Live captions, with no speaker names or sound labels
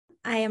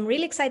I am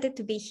really excited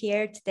to be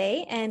here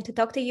today and to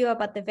talk to you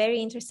about the very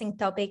interesting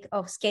topic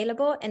of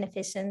scalable and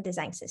efficient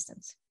design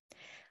systems.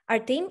 Our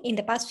team in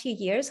the past few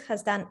years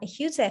has done a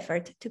huge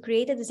effort to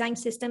create a design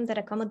system that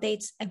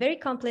accommodates a very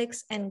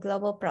complex and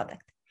global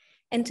product.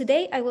 And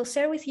today I will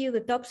share with you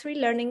the top 3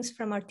 learnings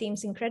from our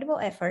team's incredible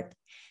effort.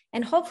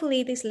 And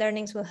hopefully these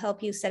learnings will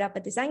help you set up a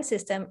design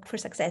system for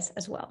success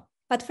as well.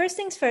 But first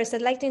things first,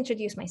 I'd like to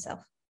introduce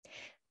myself.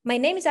 My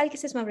name is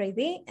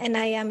Aleks and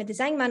I am a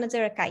design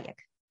manager at KAYAK,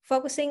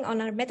 focusing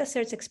on our meta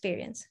search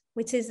experience,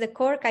 which is the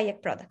core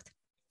KAYAK product.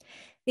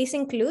 This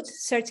includes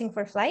searching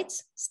for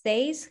flights,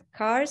 stays,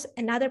 cars,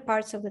 and other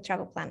parts of the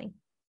travel planning.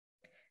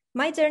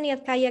 My journey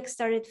at KAYAK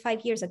started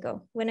 5 years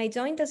ago when I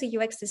joined as a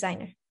UX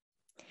designer.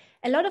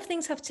 A lot of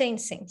things have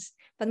changed since,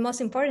 but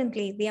most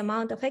importantly, the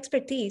amount of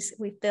expertise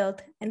we've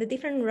built and the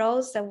different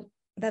roles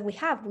that we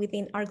have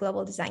within our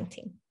global design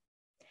team.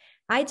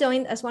 I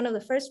joined as one of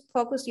the first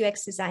focused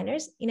UX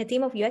designers in a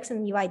team of UX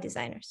and UI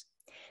designers.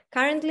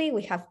 Currently,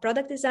 we have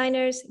product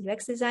designers,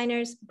 UX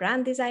designers,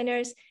 brand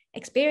designers,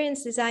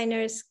 experience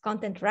designers,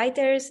 content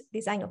writers,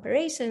 design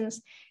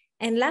operations,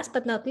 and last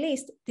but not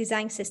least,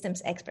 design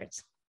systems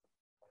experts.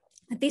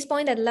 At this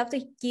point, I'd love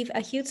to give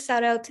a huge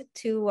shout out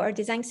to our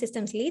design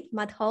systems lead,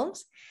 Matt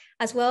Holmes,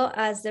 as well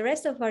as the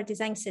rest of our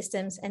design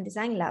systems and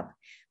design lab,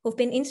 who've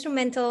been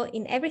instrumental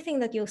in everything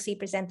that you'll see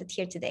presented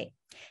here today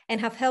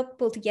and have helped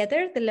pull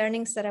together the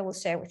learnings that I will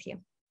share with you.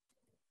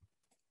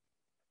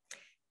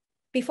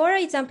 Before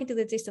I jump into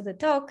the gist of the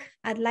talk,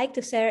 I'd like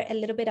to share a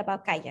little bit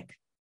about KAYAK.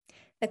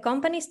 The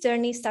company's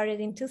journey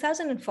started in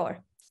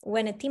 2004,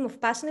 when a team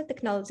of passionate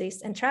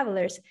technologists and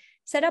travelers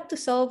set up to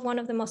solve one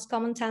of the most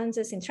common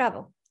challenges in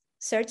travel: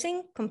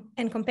 searching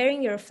and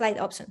comparing your flight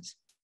options.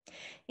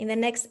 In the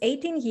next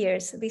 18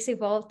 years, this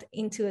evolved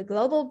into a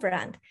global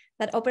brand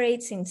that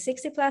operates in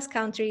 60 plus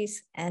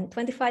countries and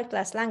 25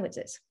 plus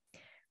languages.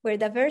 We're a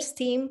diverse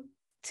team,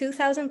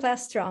 2,000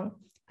 plus strong,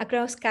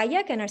 across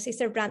KAYAK and our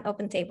sister brand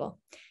OpenTable,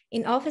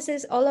 in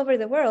offices all over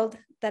the world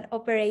that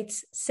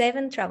operates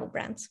 7 travel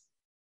brands.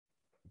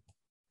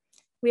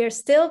 We are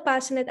still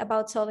passionate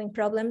about solving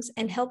problems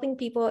and helping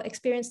people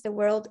experience the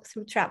world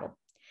through travel.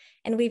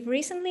 And we've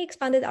recently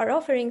expanded our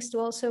offerings to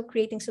also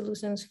creating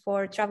solutions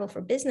for travel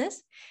for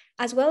business,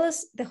 as well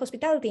as the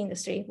hospitality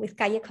industry with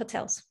KAYAK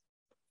Hotels.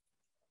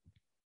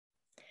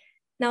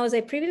 Now, as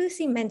I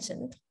previously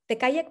mentioned, the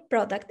KAYAK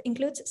product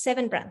includes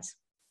 7 brands.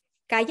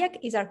 KAYAK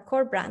is our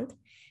core brand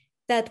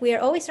that we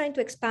are always trying to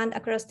expand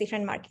across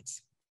different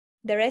markets.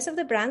 The rest of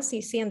the brands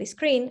you see on the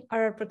screen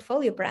are our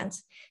portfolio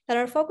brands that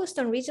are focused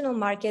on regional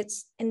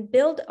markets and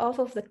build off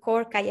of the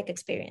core KAYAK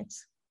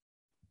experience.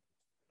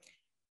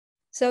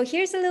 So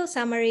here's a little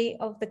summary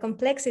of the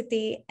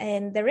complexity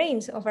and the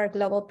range of our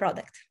global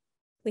product.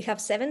 We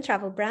have 7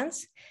 travel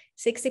brands,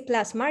 60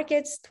 plus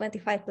markets,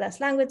 25 plus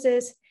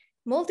languages,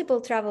 multiple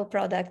travel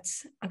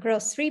products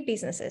across 3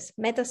 businesses: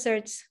 meta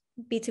search,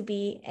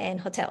 B2B, and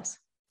hotels.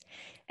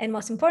 And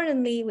most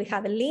importantly, we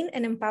have a lean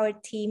and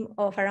empowered team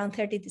of around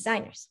 30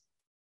 designers.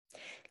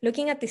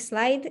 Looking at this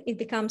slide, it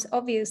becomes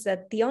obvious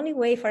that the only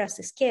way for us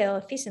to scale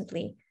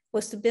efficiently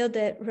was to build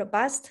a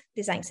robust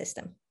design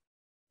system.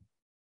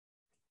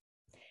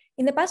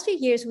 In the past few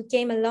years, we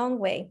came a long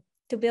way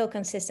to build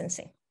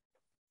consistency.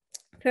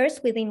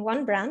 First, within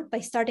one brand, by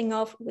starting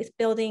off with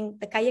building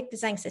the KAYAK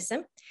design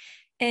system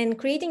and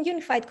creating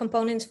unified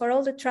components for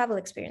all the travel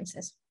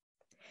experiences.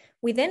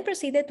 We then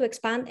proceeded to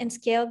expand and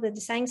scale the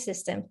design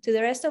system to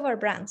the rest of our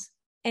brands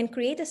and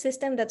create a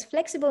system that's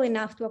flexible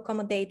enough to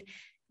accommodate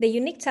the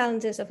unique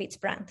challenges of each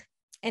brand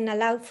and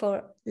allow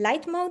for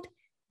light mode,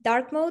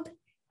 dark mode,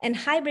 and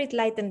hybrid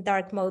light and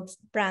dark mode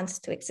brands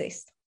to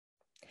exist.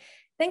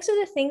 Thanks to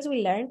the things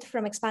we learned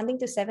from expanding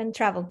to 7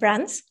 travel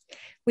brands,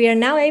 we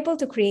are now able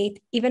to create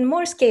even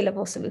more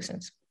scalable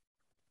solutions.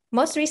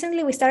 Most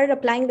recently, we started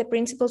applying the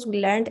principles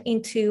we learned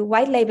into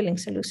white labeling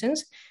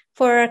solutions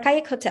for our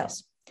KAYAK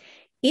hotels,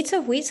 each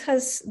of which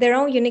has their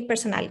own unique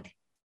personality,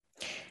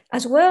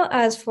 as well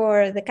as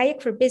for the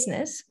KAYAK for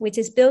Business, which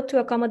is built to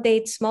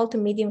accommodate small to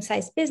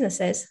medium-sized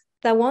businesses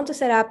that want to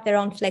set up their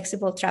own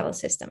flexible travel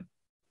system.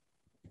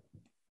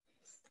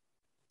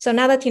 So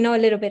now that you know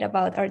a little bit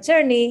about our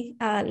journey,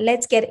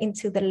 let's get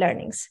into the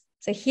learnings.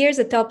 So here's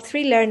the top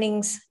 3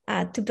 learnings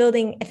to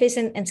building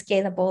efficient and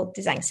scalable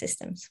design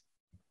systems.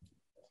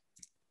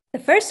 The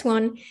first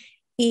one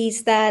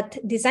is that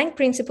design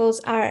principles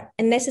are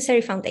a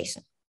necessary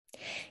foundation.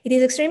 It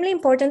is extremely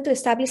important to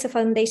establish a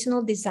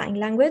foundational design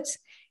language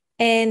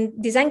and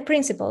design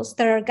principles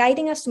that are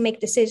guiding us to make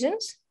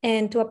decisions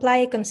and to apply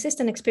a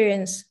consistent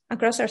experience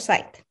across our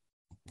site.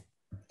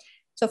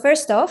 So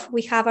first off,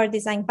 we have our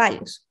design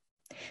values.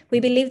 We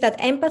believe that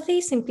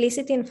empathy,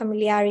 simplicity, and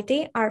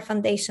familiarity are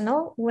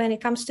foundational when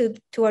it comes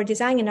to our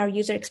design and our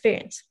user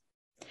experience.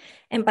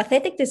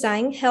 Empathetic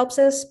design helps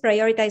us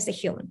prioritize the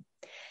human.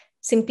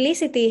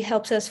 Simplicity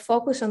helps us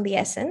focus on the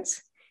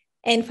essence,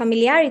 and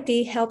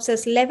familiarity helps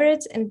us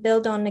leverage and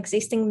build on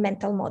existing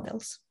mental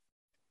models.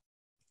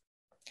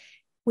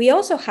 We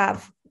also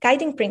have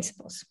guiding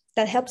principles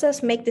that helps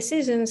us make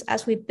decisions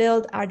as we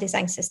build our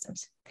design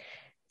systems.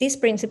 These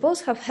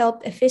principles have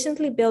helped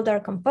efficiently build our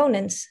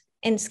components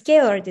and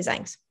scale our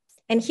designs.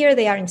 And here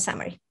they are in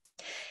summary.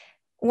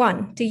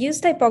 1, to use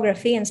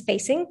typography and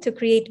spacing to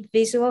create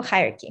visual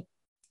hierarchy.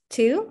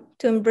 2,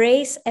 to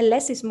embrace a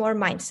less is more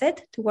mindset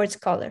towards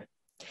color.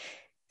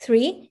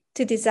 3,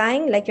 to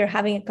design like you're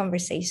having a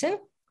conversation.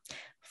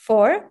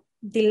 4,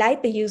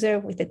 delight the user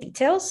with the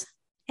details.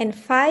 And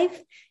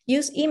 5,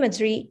 use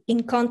imagery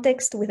in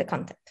context with the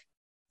content.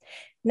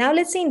 Now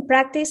let's see in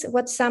practice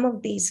what some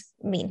of these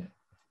mean.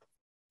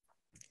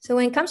 So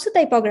when it comes to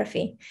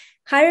typography,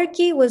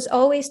 hierarchy was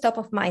always top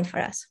of mind for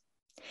us.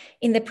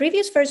 In the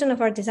previous version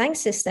of our design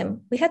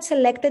system, we had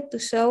selected to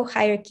show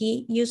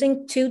hierarchy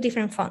using 2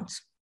 different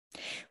fonts,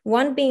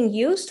 one being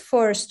used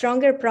for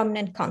stronger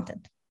prominent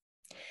content.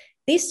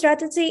 This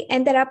strategy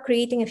ended up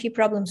creating a few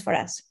problems for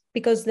us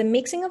because the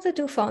mixing of the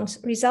 2 fonts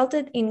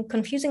resulted in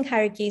confusing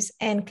hierarchies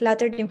and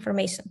cluttered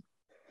information.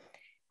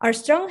 Our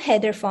strong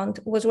header font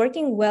was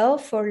working well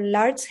for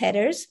large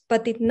headers,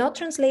 but did not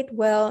translate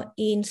well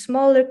in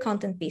smaller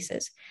content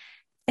pieces,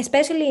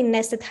 especially in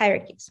nested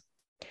hierarchies.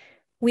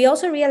 We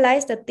also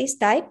realized that this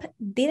type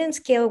didn't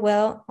scale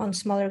well on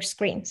smaller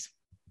screens.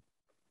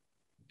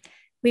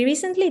 We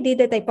recently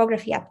did a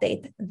typography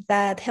update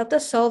that helped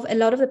us solve a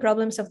lot of the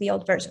problems of the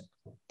old version.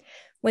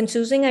 When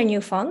choosing our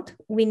new font,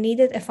 we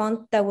needed a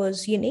font that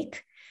was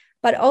unique,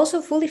 but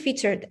also fully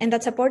featured and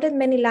that supported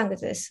many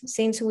languages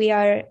since we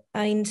are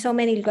in so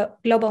many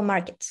global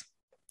markets.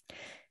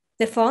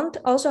 The font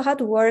also had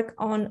to work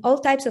on all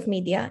types of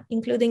media,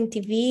 including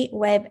TV,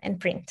 web,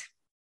 and print.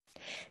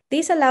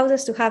 This allowed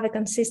us to have a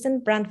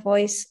consistent brand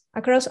voice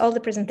across all the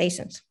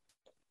presentations.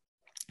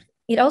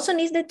 It also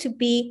needed to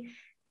be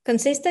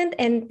consistent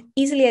and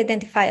easily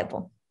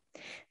identifiable.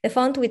 The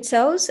font we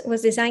chose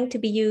was designed to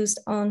be used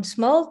on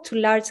small to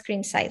large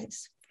screen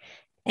sizes.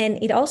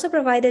 And it also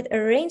provided a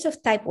range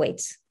of type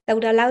weights that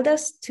would allow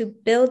us to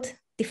build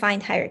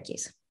defined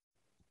hierarchies.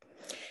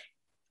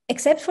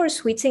 Except for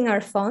switching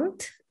our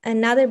font,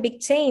 another big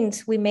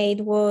change we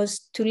made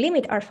was to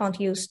limit our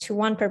font use to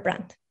 1 per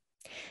brand.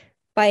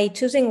 By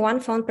choosing 1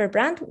 font per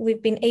brand,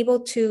 we've been able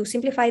to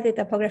simplify the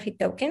typography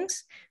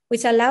tokens,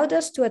 which allowed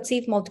us to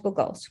achieve multiple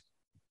goals.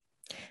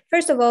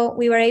 First of all,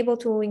 we were able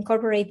to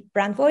incorporate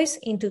brand voice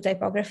into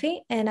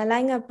typography and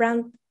align a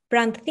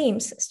brand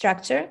themes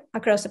structure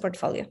across the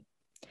portfolio.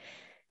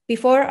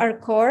 Before, our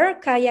core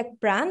KAYAK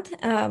brand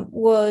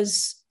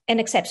was an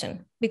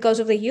exception because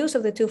of the use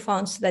of the 2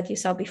 fonts that you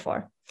saw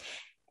before.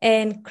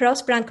 And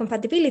cross-brand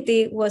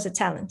compatibility was a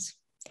challenge.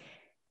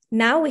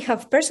 Now we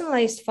have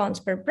personalized fonts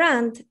per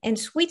brand, and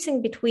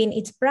switching between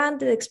each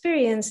branded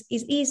experience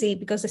is easy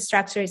because the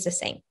structure is the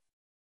same.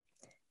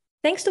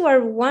 Thanks to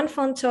our 1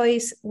 font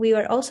choice, we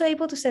were also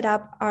able to set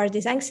up our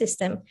design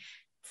system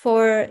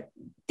for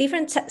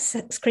different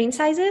screen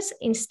sizes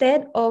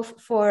instead of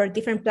for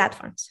different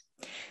platforms.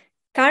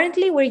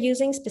 Currently, we're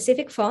using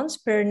specific fonts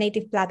per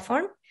native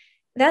platform,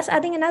 thus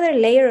adding another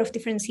layer of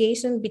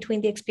differentiation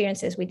between the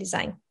experiences we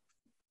design.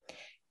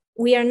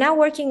 We are now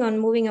working on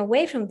moving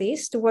away from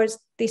this towards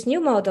this new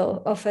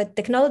model of a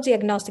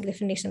technology-agnostic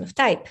definition of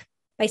type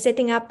by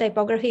setting up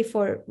typography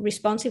for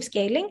responsive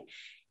scaling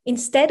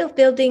instead of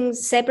building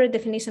separate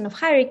definition of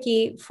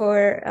hierarchy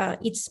for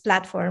each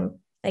platform,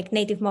 like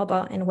native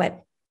mobile and web.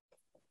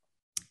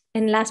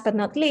 And last but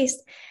not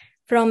least,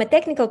 from a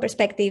technical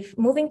perspective,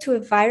 moving to a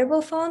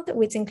variable font,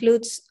 which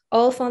includes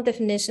all font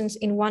definitions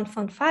in 1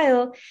 font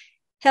file,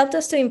 helped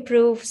us to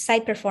improve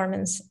site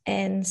performance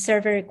and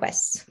server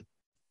requests.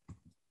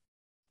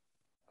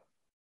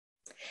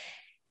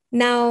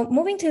 Now,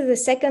 moving to the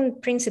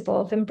second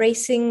principle of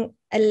embracing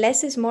a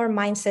less is more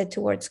mindset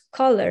towards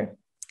color,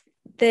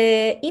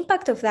 the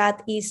impact of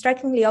that is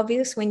strikingly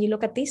obvious when you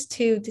look at these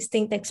 2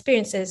 distinct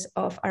experiences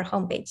of our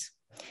homepage.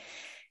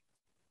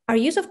 Our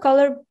use of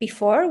color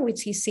before,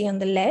 which you see on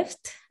the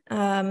left,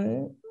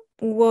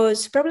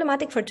 was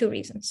problematic for 2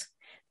 reasons.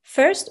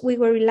 First, we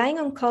were relying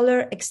on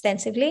color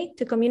extensively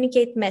to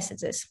communicate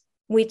messages,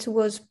 which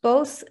was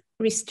both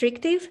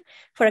restrictive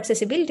for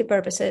accessibility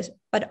purposes,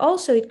 but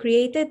also it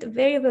created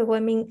very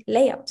overwhelming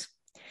layouts.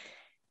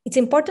 It's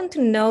important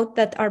to note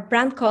that our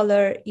brand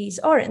color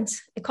is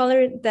orange, a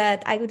color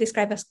that I would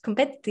describe as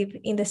competitive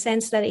in the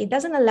sense that it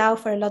doesn't allow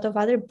for a lot of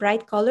other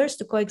bright colors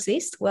to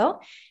coexist well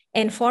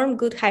and form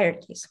good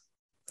hierarchies.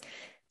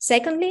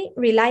 Secondly,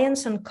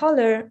 reliance on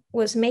color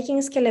was making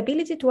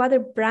scalability to other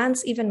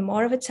brands even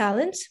more of a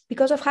challenge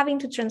because of having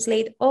to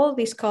translate all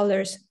these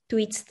colors to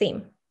each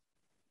theme.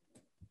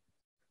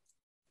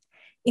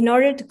 In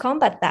order to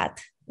combat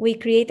that, we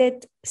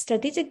created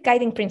strategic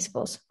guiding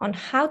principles on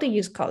how to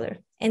use color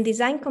and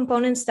design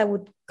components that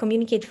would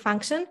communicate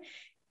function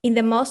in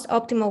the most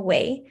optimal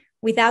way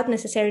without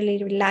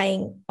necessarily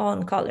relying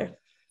on color.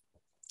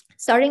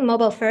 Starting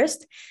mobile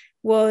first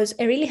was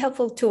a really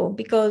helpful tool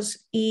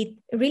because it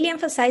really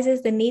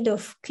emphasizes the need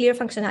of clear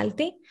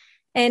functionality,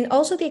 and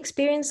also the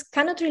experience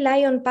cannot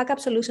rely on backup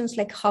solutions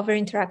like hover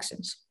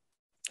interactions.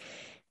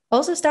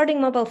 Also, starting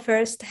mobile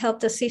first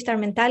helped us shift our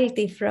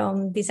mentality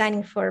from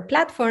designing for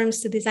platforms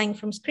to designing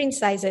from screen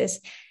sizes,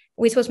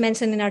 which was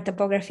mentioned in our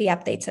typography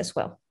updates as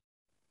well.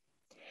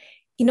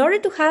 In order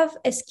to have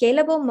a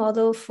scalable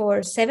model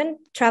for 7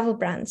 travel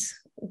brands,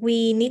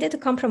 we needed to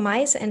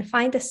compromise and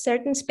find a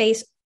certain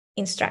space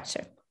in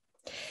structure.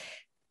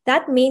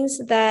 That means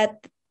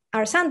that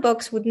our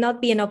sandbox would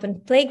not be an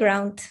open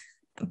playground,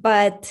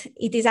 but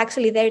it is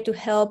actually there to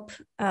help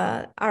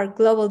our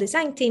global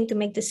design team to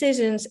make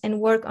decisions and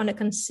work on a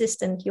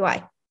consistent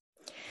UI.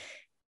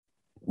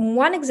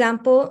 One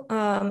example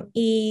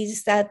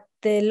is that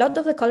a lot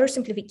of the color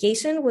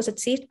simplification was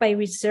achieved by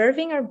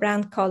reserving our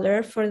brand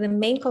color for the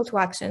main call to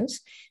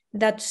actions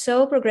that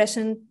show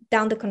progression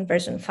down the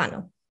conversion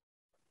funnel.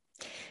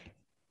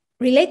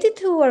 Related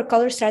to our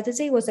color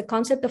strategy was the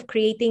concept of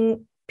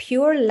creating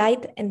pure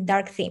light and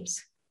dark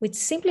themes, which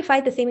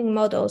simplified the theming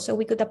model so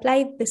we could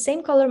apply the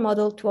same color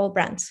model to all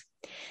brands.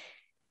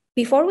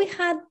 Before we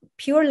had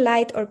pure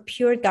light or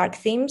pure dark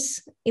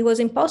themes, it was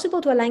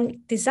impossible to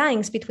align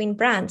designs between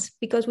brands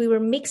because we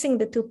were mixing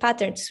the two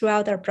patterns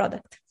throughout our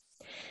product.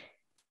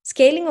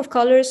 Scaling of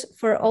colors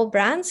for all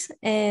brands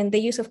and the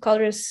use of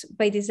colors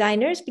by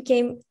designers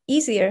became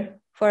easier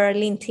for our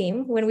lean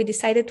team when we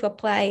decided to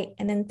apply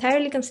an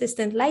entirely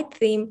consistent light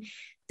theme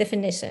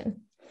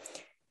definition.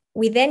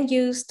 We then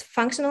used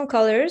functional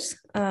colors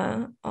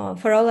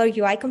for all our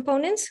UI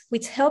components,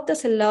 which helped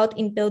us a lot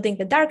in building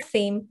the dark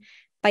theme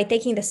by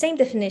taking the same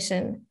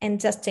definition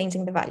and just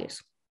changing the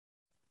values.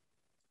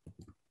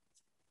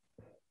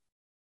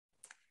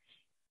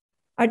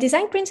 Our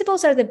design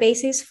principles are the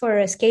basis for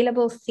a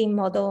scalable theme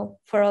model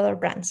for all our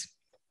brands.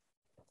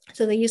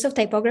 So the use of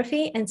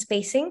typography and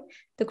spacing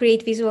to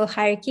create visual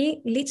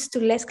hierarchy leads to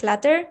less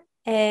clutter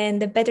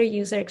and a better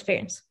user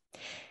experience.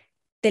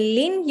 The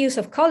lean use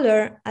of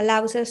color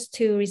allows us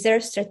to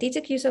reserve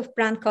strategic use of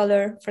brand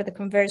color for the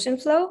conversion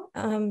flow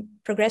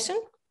progression.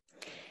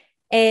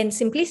 And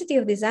simplicity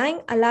of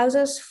design allows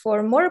us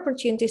for more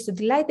opportunities to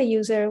delight the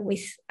user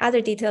with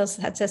other details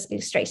such as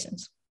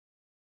illustrations.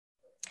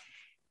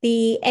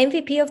 The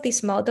MVP of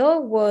this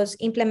model was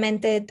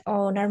implemented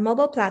on our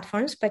mobile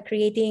platforms by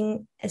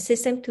creating a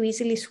system to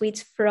easily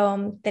switch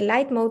from the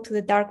light mode to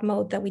the dark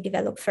mode that we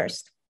developed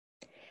first.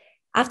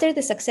 After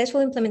the successful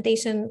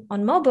implementation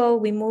on mobile,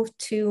 we moved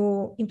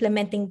to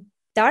implementing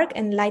dark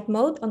and light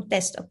mode on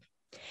desktop.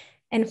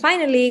 And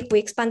finally, we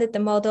expanded the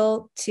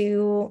model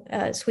to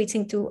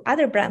switching to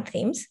other brand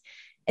themes,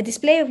 a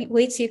display of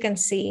which you can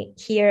see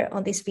here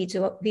on this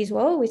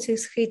visual, which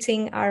is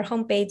hitting our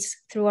homepage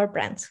through our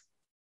brands.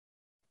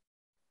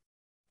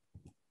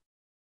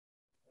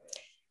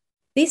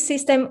 This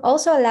system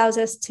also allows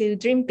us to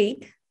dream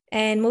big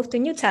and move to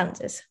new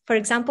challenges. For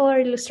example, our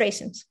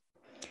illustrations.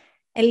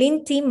 A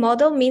lean team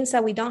model means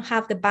that we don't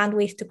have the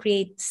bandwidth to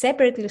create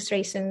separate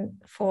illustration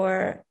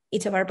for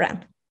each of our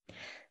brand.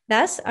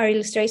 Thus, our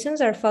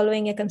illustrations are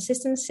following a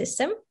consistent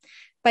system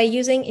by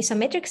using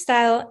isometric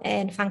style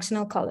and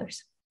functional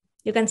colors.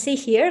 You can see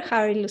here how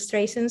our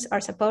illustrations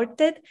are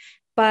supported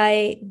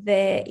by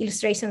the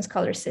illustrations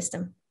color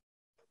system.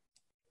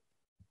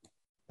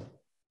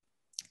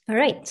 All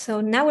right,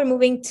 so now we're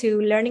moving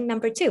to learning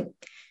number 2.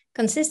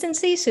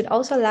 Consistency should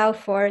also allow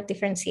for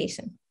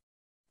differentiation.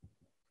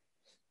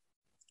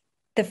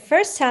 The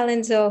first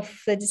challenge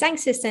of the design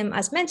system,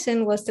 as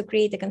mentioned, was to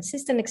create a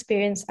consistent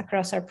experience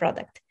across our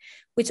product,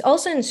 which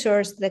also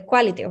ensures the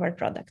quality of our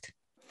product.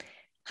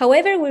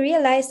 However, we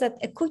realized that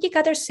a cookie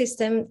cutter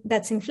system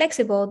that's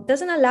inflexible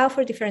doesn't allow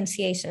for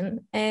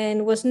differentiation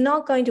and was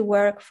not going to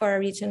work for our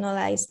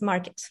regionalized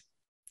markets.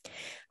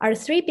 Our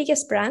 3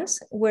 biggest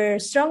brands were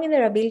strong in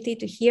their ability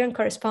to hear and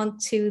correspond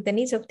to the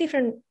needs of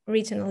different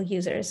regional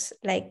users,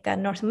 like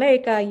North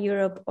America,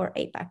 Europe, or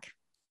APAC.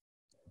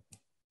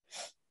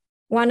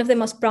 One of the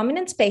most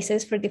prominent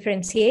spaces for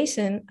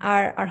differentiation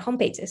are our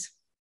homepages.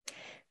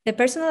 The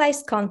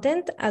personalized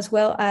content, as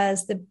well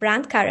as the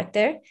brand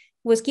character,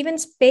 was given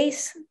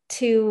space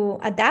to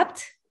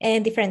adapt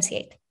and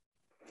differentiate.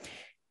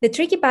 The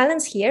tricky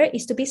balance here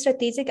is to be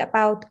strategic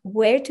about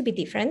where to be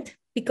different,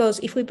 because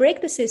if we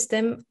break the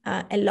system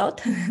a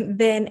lot,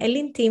 then a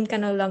lean team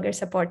can no longer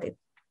support it.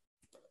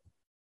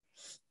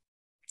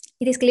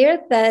 It is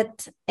clear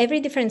that every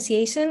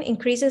differentiation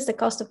increases the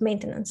cost of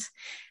maintenance,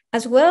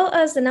 as well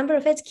as the number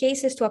of edge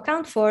cases to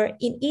account for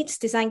in each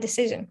design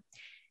decision.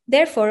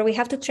 Therefore, we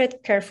have to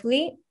tread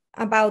carefully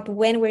about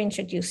when we're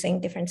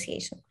introducing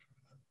differentiation.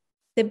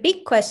 The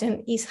big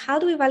question is, how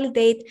do we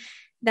validate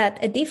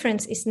that a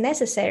difference is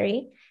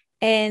necessary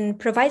and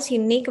provides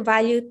unique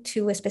value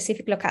to a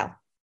specific locale?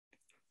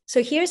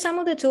 So here are some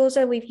of the tools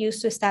that we've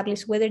used to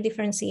establish whether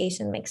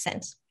differentiation makes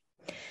sense.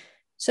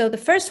 So the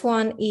first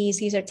one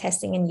is user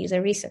testing and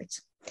user research.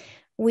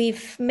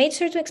 We've made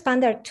sure to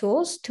expand our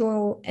tools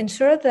to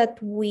ensure that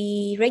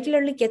we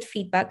regularly get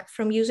feedback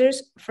from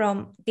users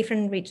from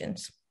different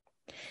regions.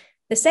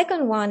 The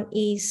second one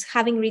is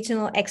having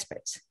regional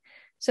experts.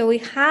 So we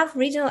have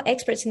regional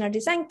experts in our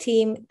design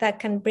team that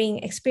can bring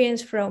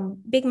experience from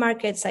big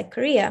markets like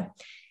Korea,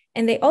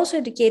 and they also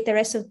educate the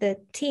rest of the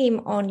team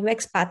on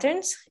UX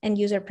patterns and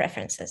user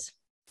preferences,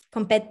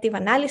 competitive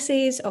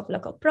analysis of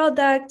local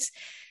products,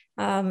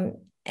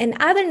 and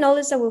other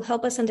knowledge that will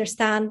help us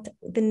understand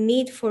the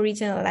need for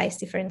regionalized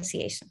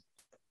differentiation.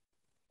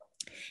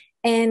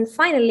 And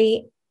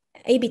finally,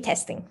 A/B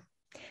testing.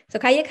 So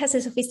KAYAK has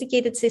a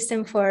sophisticated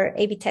system for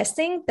A/B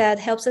testing that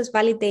helps us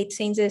validate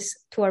changes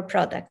to our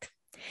product.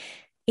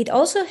 It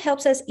also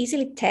helps us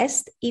easily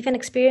test if an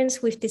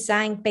experience we've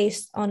designed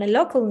based on a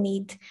local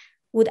need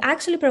would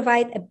actually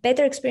provide a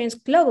better experience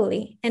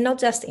globally and not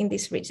just in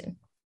this region.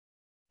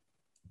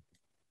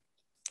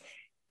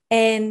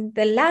 And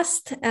the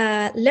last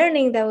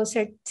learning that we'll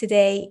share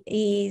today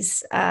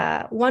is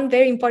one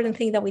very important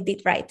thing that we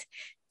did right,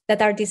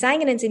 that our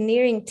design and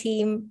engineering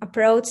team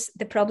approached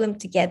the problem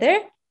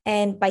together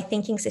and by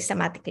thinking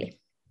systematically.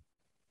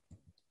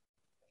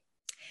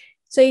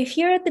 So if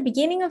you're at the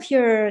beginning of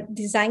your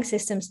design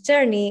systems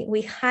journey,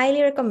 we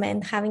highly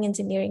recommend having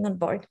engineering on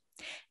board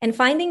and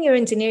finding your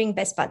engineering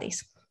best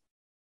buddies.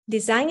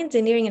 Design,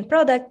 engineering, and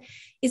product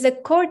is a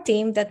core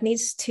team that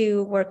needs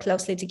to work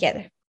closely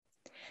together.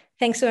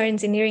 Thanks to our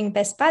engineering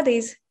best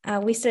buddies,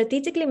 we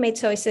strategically made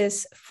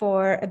choices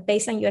for a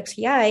baseline UX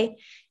UI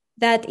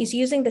that is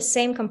using the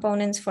same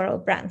components for all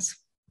brands.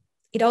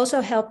 It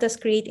also helped us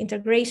create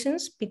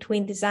integrations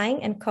between design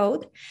and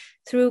code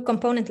through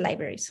component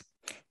libraries,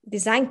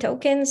 design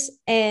tokens,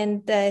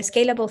 and the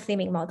scalable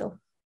theming model.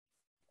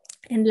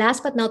 And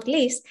last but not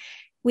least,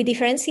 we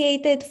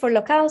differentiated for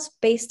locales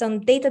based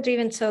on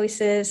data-driven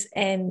choices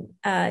and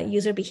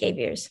user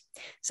behaviors.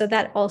 So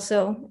that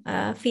also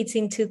fits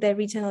into the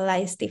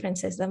regionalized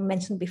differences that I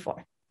mentioned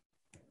before.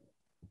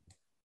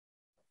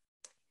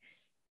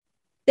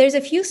 There's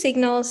a few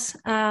signals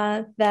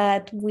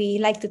that we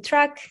like to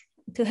track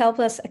to help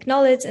us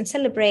acknowledge and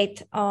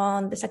celebrate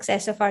on the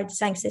success of our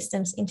design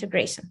systems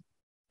integration.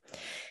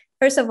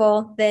 First of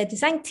all, the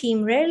design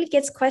team rarely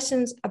gets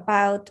questions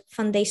about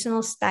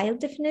foundational style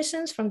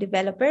definitions from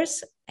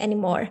developers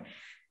anymore.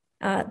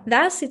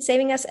 Thus, it's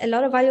saving us a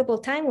lot of valuable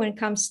time when it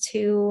comes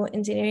to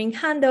engineering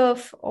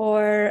handoff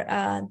or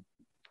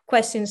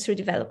questions through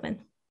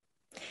development.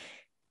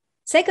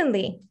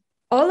 Secondly,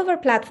 all of our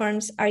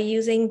platforms are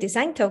using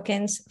design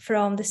tokens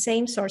from the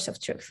same source of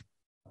truth.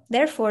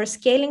 Therefore,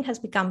 scaling has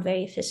become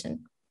very efficient.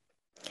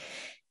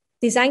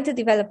 Design to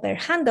developer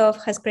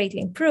handoff has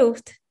greatly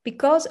improved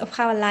because of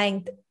how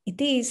aligned it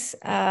is,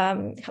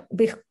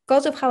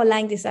 because of how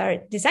aligned is our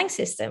design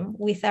system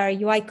with our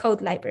UI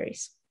code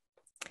libraries.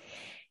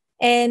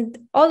 And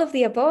all of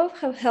the above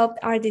have helped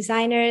our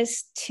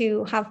designers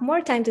to have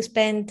more time to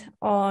spend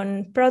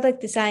on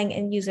product design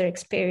and user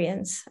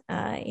experience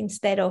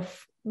instead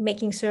of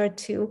making sure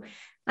to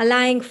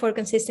align for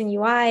consistent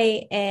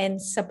UI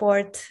and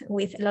support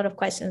with a lot of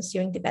questions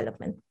during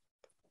development.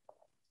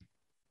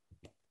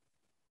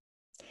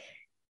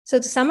 So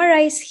to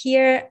summarize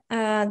here,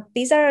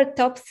 these are our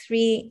top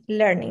 3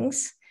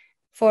 learnings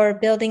for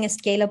building a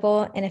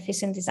scalable and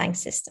efficient design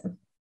system.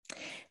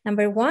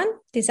 Number 1,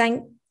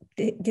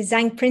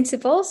 design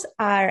principles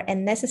are a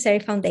necessary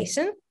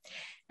foundation.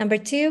 Number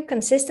 2,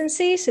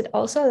 consistency should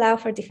also allow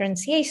for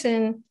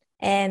differentiation.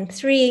 And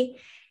 3,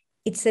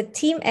 it's a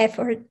team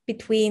effort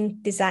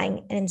between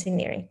design and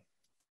engineering.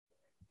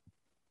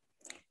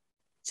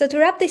 So to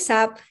wrap this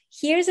up,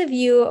 here's a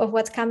view of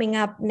what's coming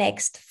up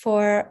next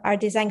for our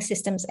design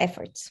systems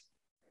efforts.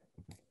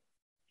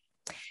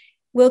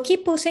 We'll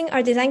keep pushing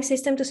our design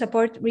system to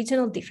support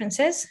regional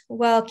differences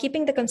while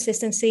keeping the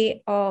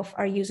consistency of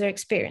our user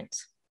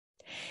experience.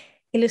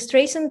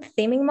 Illustration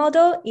theming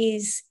model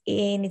is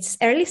in its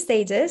early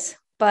stages,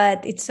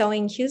 but it's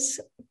showing huge,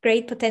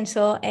 great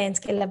potential and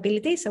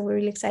scalability. So we're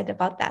really excited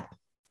about that.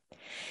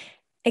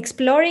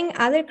 Exploring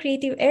other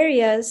creative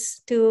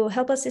areas to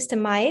help us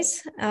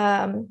systemize,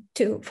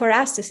 for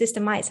us to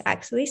systemize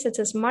actually, such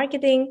as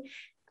marketing,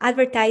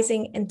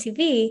 advertising, and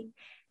TV.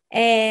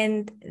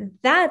 And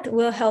that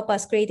will help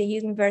us create a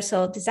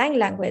universal design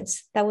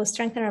language that will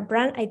strengthen our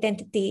brand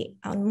identity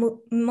on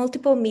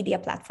multiple media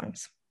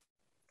platforms.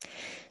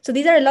 So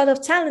these are a lot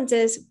of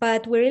challenges,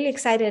 but we're really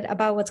excited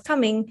about what's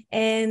coming.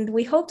 And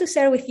we hope to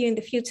share with you in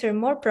the future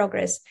more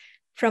progress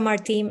from our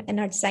team and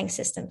our design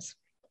systems.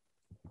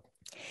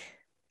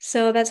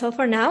 So that's all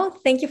for now.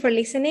 Thank you for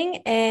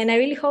listening. And I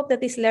really hope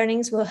that these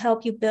learnings will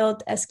help you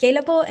build a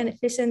scalable and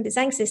efficient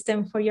design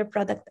system for your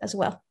product as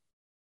well.